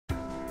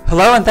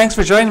Hello and thanks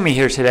for joining me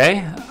here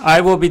today. I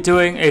will be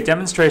doing a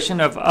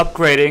demonstration of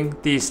upgrading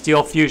the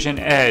SteelFusion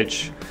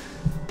Edge.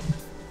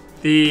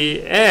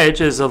 The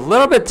Edge is a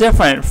little bit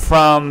different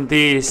from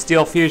the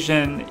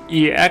SteelFusion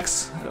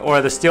EX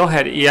or the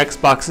SteelHead EX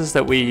boxes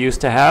that we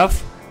used to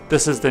have.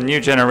 This is the new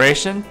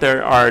generation.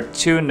 There are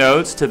two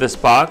nodes to this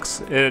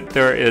box.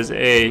 There is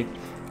a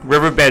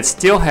Riverbed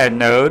SteelHead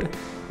node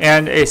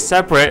and a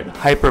separate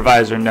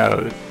hypervisor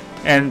node.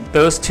 And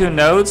those two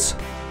nodes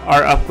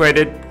are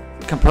upgraded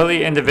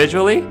completely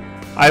individually.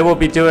 I will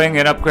be doing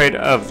an upgrade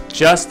of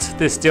just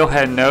the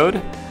SteelHead node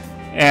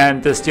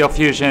and the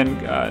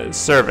SteelFusion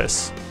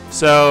service.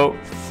 So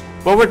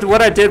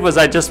what I did was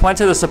I just went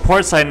to the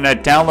support site and I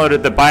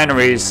downloaded the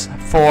binaries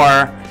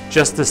for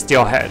just the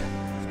SteelHead.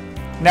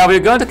 Now we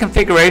go into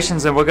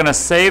configurations and we're going to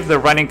save the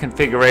running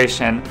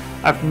configuration.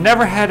 I've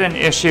never had an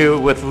issue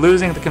with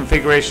losing the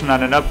configuration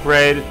on an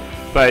upgrade,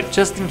 but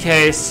just in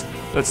case,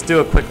 let's do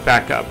a quick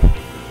backup.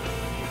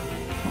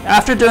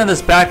 After doing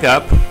this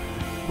backup,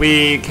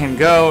 we can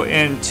go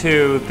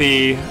into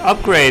the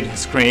upgrade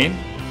screen,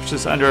 which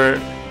is under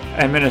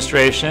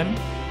administration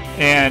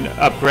and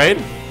upgrade.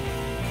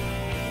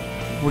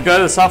 We go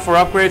to the software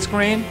upgrade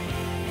screen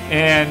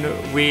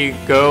and we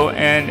go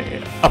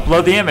and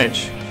upload the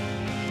image.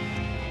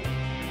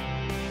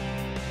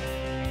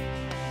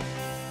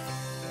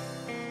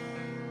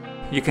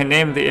 You can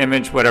name the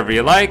image whatever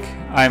you like.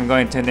 I'm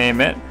going to name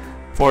it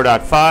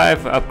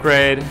 4.5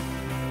 upgrade.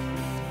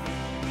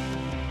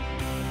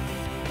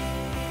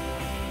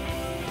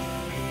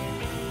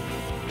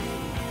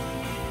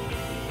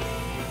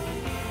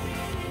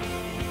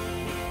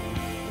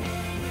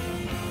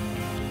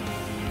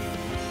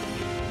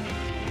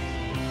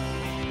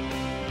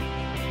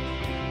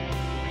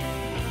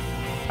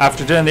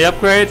 After doing the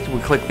upgrade, we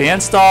click the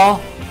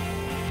install,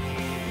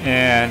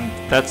 and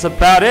that's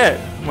about it.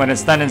 When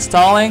it's done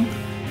installing,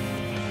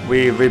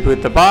 we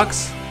reboot the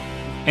box,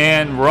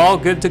 and we're all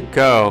good to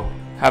go.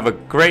 Have a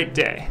great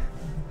day.